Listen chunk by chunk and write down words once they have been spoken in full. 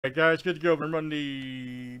Alright guys, good to go. We're running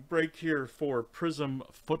the break here for Prizm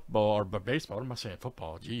football, or baseball. What am I saying?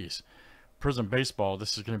 Football, jeez. Prizm baseball.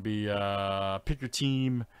 This is going to be pick your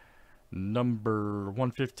team number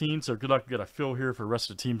 115. So good luck. We got a fill here for the rest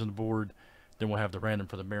of the teams on the board. Then we'll have the random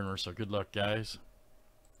for the Mariners. So good luck, guys.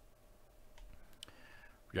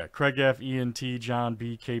 We got Craig F, ENT, John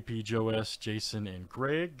B, KP, Joe S, Jason, and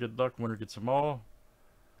Greg. Good luck. Winner gets them all.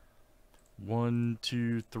 1,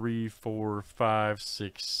 2, 3, 4, 5,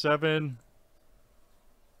 6, 7.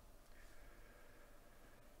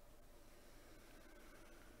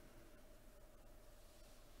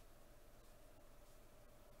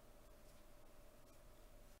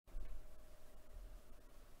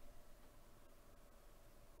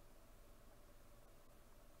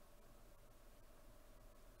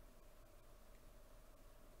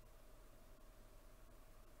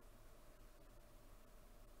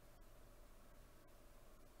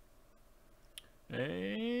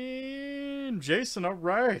 And Jason, all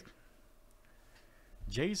right.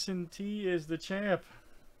 Jason T is the champ.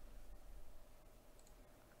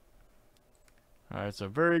 All right, so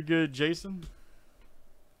very good, Jason.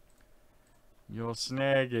 You'll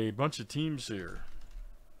snag a bunch of teams here.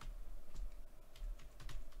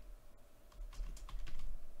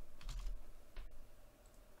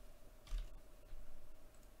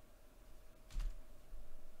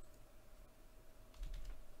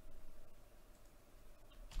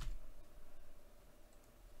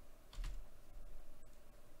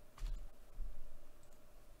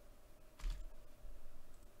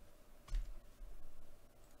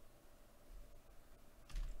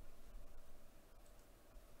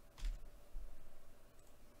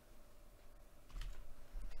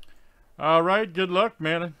 All right, good luck,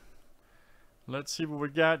 man. Let's see what we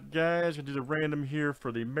got, guys. We'll do the random here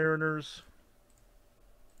for the Mariners.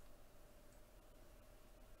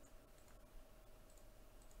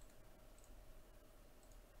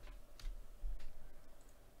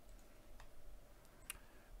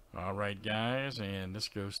 All right, guys, and this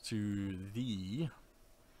goes to the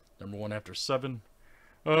number 1 after 7,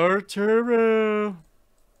 Arturo.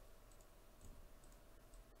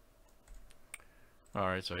 All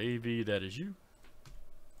right, so AV, that is you.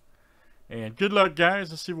 And good luck, guys.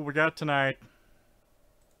 Let's see what we got tonight.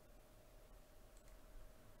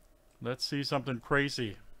 Let's see something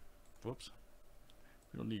crazy. Whoops.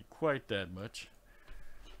 We don't need quite that much.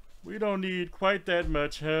 We don't need quite that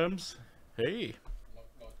much, Hums. Hey.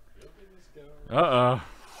 Uh-oh.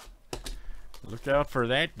 Look out for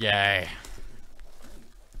that guy.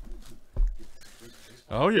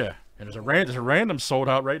 Oh, yeah. And there's a random sold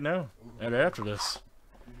out right now. And after this,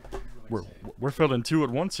 we're filling 2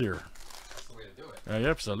 at once here. That's the way to do it. Yeah,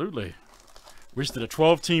 absolutely. We just did a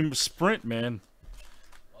 12-team sprint, man.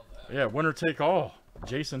 Love that. Yeah, winner take all.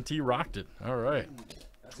 Jason T rocked it. All right.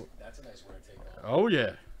 That's a nice winner take Oh all.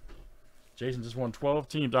 yeah. Jason just won 12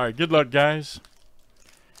 teams. All right, good luck, guys.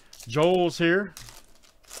 Joel's here,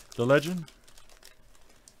 the legend.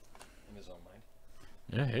 In his own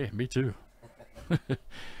mind. Yeah, hey, me too.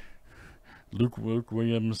 Luke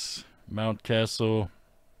Williams, Mountcastle.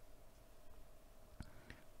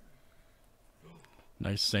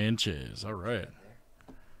 Nice Sanchez. All right.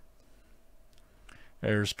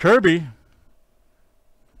 There's Kirby.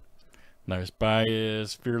 Nice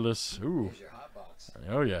Baez, Fearless. Ooh. Here's your hot box.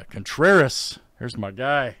 Oh, yeah. Contreras. Here's my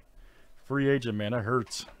guy. Free agent, man. That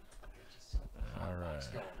hurts. All right.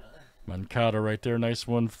 Moncada right there. Nice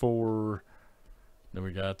one for... Then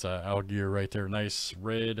we got Algier right there. Nice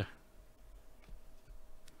red.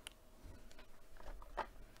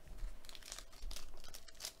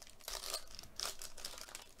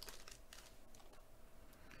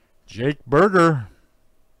 Jake Berger.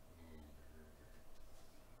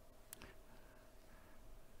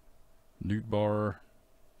 Newt Bar.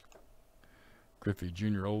 Griffey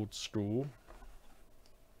Jr. Old School.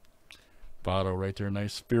 Votto right there.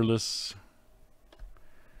 Nice. Fearless.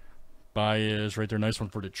 Baez right there. Nice one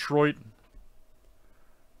for Detroit.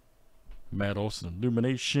 Matt Olson.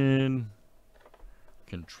 Illumination.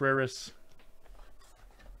 Contreras.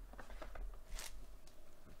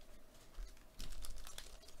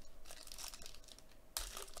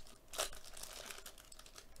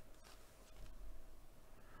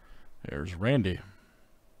 There's Randy.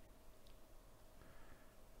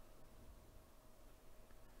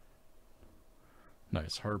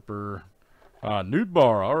 Nice Harper. Newt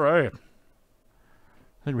Bar. All right.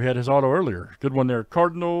 I think we had his auto earlier. Good one there.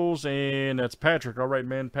 Cardinals. And that's Patrick. All right,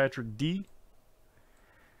 man. Patrick D.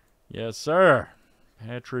 Yes, sir.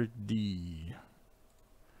 Patrick D.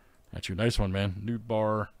 That's your nice one, man. Newt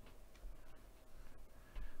Bar.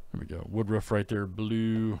 There we go. Woodruff right there.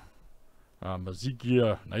 Blue.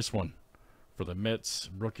 Mazikia, nice one for the Mets.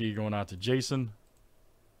 Rookie going out to Jason.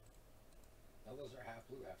 Now those are half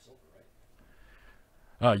blue, half silver,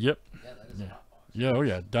 right? Yep. Yeah, that is a hot box. Yeah, oh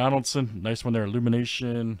yeah. Donaldson, nice one there.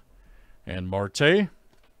 Illumination. And Marte.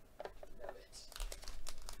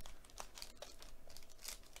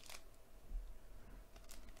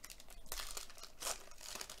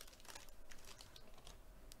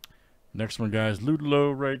 Next one, guys.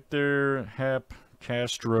 Ludlow right there. Hap,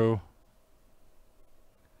 Castro.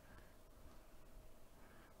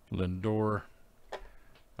 Lindor.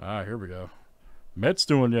 Here we go. Mets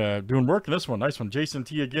doing work in this one. Nice one. Jason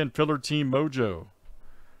T again. Filler Team Mojo.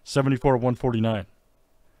 74/149.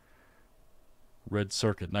 Red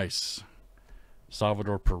Circuit. Nice.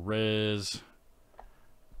 Salvador Perez.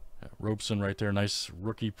 Robeson right there. Nice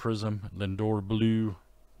rookie Prizm. Lindor Blue.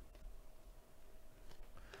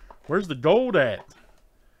 Where's the gold at?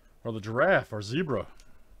 Or the giraffe or zebra?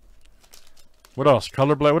 What else?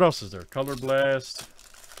 Color Blast. What else is there? Color Blast.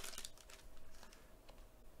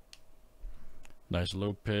 Nice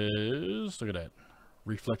Lopez. Look at that.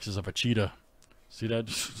 Reflexes of a cheetah. See that?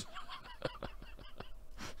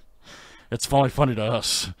 It's finally funny to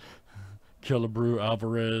us. Killebrew,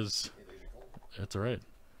 Alvarez. That's all right.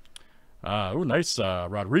 Oh, nice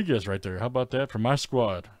Rodriguez right there. How about that for my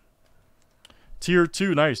squad? Tier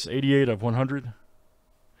 2, nice. 88/100.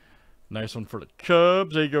 Nice one for the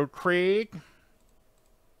Cubs. There you go, Craig.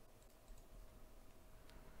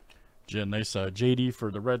 Nice JD for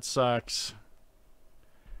the Red Sox.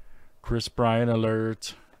 Chris Bryant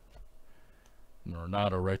alert.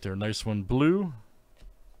 Ornato right there. Nice one, blue.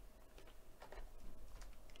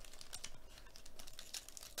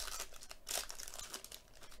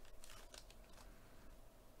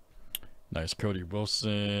 Nice Cody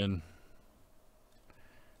Wilson.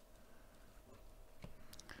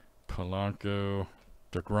 Polanco.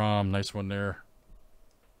 DeGrom, nice one there.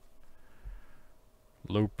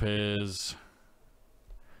 Lopez.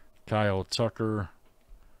 Kyle Tucker.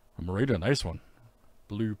 Morita, nice one.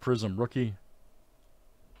 Blue Prizm rookie.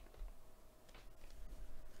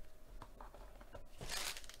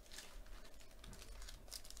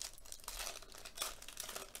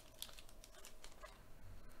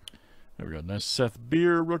 There we go. Nice Seth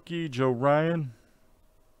Beer rookie. Joe Ryan.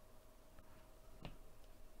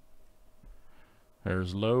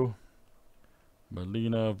 There's Lowe.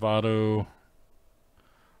 Molina, Votto.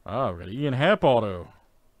 We got Ian Happ auto.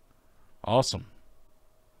 Awesome.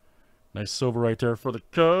 Nice silver right there for the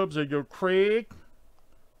Cubs. There you go, Craig.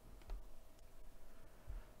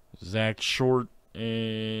 Zach Short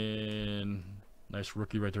and nice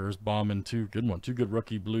rookie right there. There's Bauman too. Good one. Two good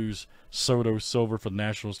rookie blues. Soto silver for the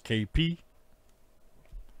Nationals. KP.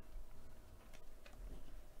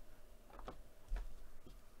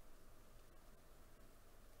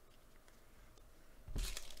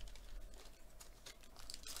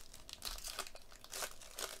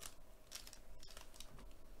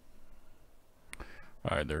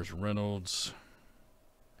 All right, there's Reynolds.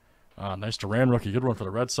 Nice Duran rookie. Good one for the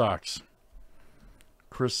Red Sox.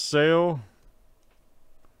 Chris Sale.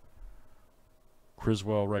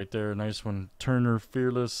 Criswell right there. Nice one. Turner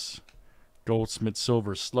Fearless. Goldsmith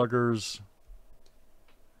Silver Sluggers.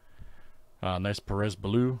 Nice Perez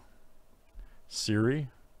Blue. Siri.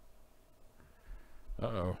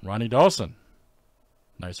 Ronnie Dawson.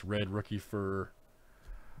 Nice red rookie for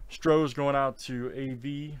Stroh's going out to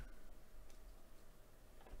AV.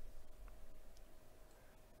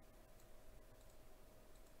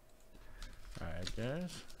 Alright,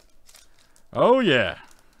 guys. Oh, yeah.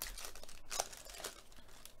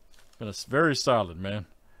 Been very solid, man.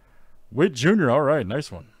 Witt Jr., all right.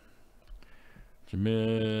 Nice one.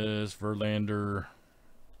 Jamis, Verlander.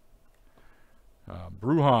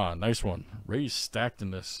 Brujan, nice one. Rays stacked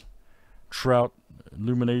in this. Trout,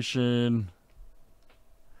 Illumination.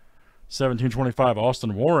 1725,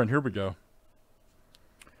 Austin Warren. Here we go.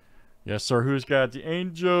 Yes, sir. Who's got the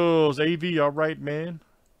Angels? AV, all right, man.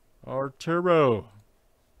 Arturo.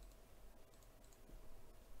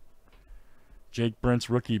 Jake Brent's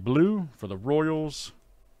rookie blue for the Royals.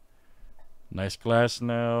 Nice glass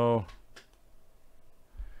now.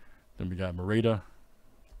 Then we got Morita.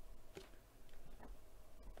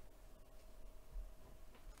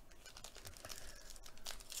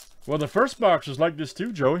 Well, the first box was like this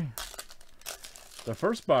too, Joey. The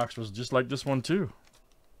first box was just like this one too.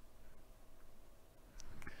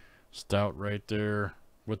 Stout right there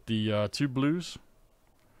with the two blues.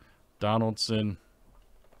 Donaldson.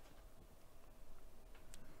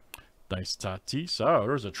 Nice Tatis. Oh,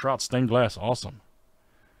 there's a Trout stained glass. Awesome.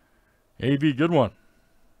 AV, good one.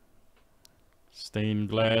 Stained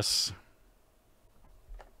glass.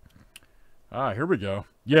 Ah, here we go.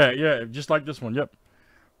 Yeah, yeah, just like this one. Yep.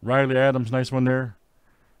 Riley Adams, nice one there.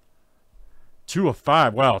 2 of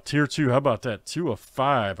 5. Wow, tier 2. How about that? 2 of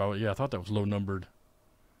 5. Oh, yeah, I thought that was low numbered.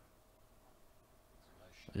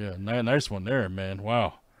 Yeah, nice one there, man.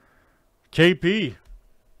 Wow. KP.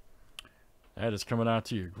 That is coming out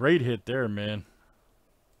to you. Great hit there, man.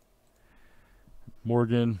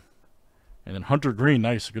 Morgan. And then Hunter Green.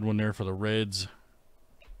 Nice. Good one there for the Reds.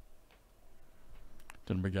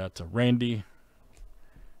 Then we got Randy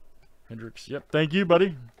Hendricks. Yep. Thank you,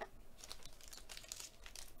 buddy.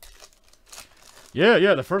 Yeah,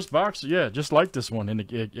 yeah. The first box. Yeah, just like this one. In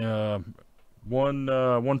the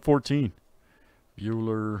 114.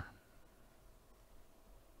 Bueller.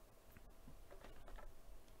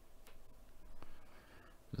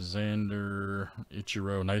 Xander.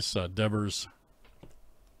 Ichiro. Nice Devers.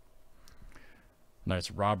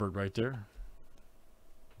 Nice Robert right there.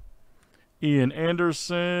 Ian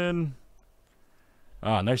Anderson.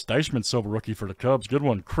 Ah, nice Deichmann silver rookie for the Cubs. Good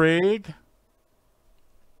one. Craig.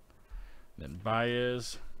 Then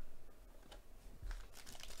Baez.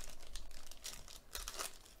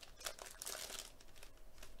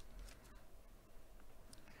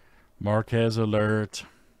 Marquez alert.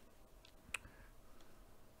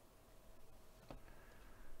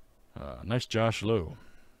 Nice Josh Lowe.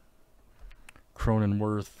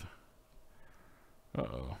 Cronenworth.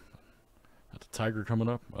 Uh-oh. Got the Tiger coming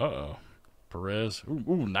up. Uh-oh. Perez.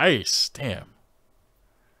 Ooh, nice. Damn.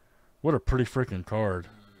 What a pretty freaking card.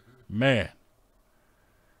 Man.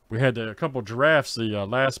 We had a couple giraffes the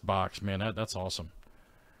last box. Man, that's awesome.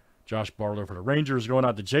 Josh Barlow for the Rangers going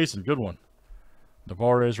out to Jason. Good one.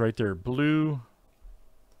 Navarez right there. Blue.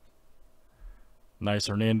 Nice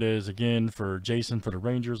Hernandez again for Jason for the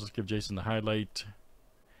Rangers. Let's give Jason the highlight.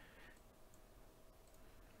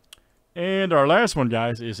 And our last one,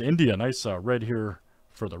 guys, is India. Nice red here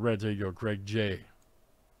for the Reds. There you go, Greg J.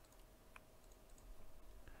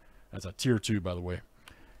 That's a tier 2, by the way.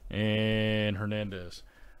 And Hernandez.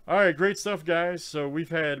 All right, great stuff, guys. So we've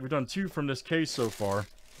done 2 from this case so far.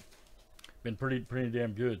 Been pretty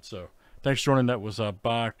damn good. So thanks for joining. That was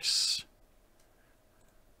box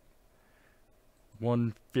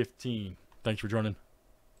 115. Thanks for joining.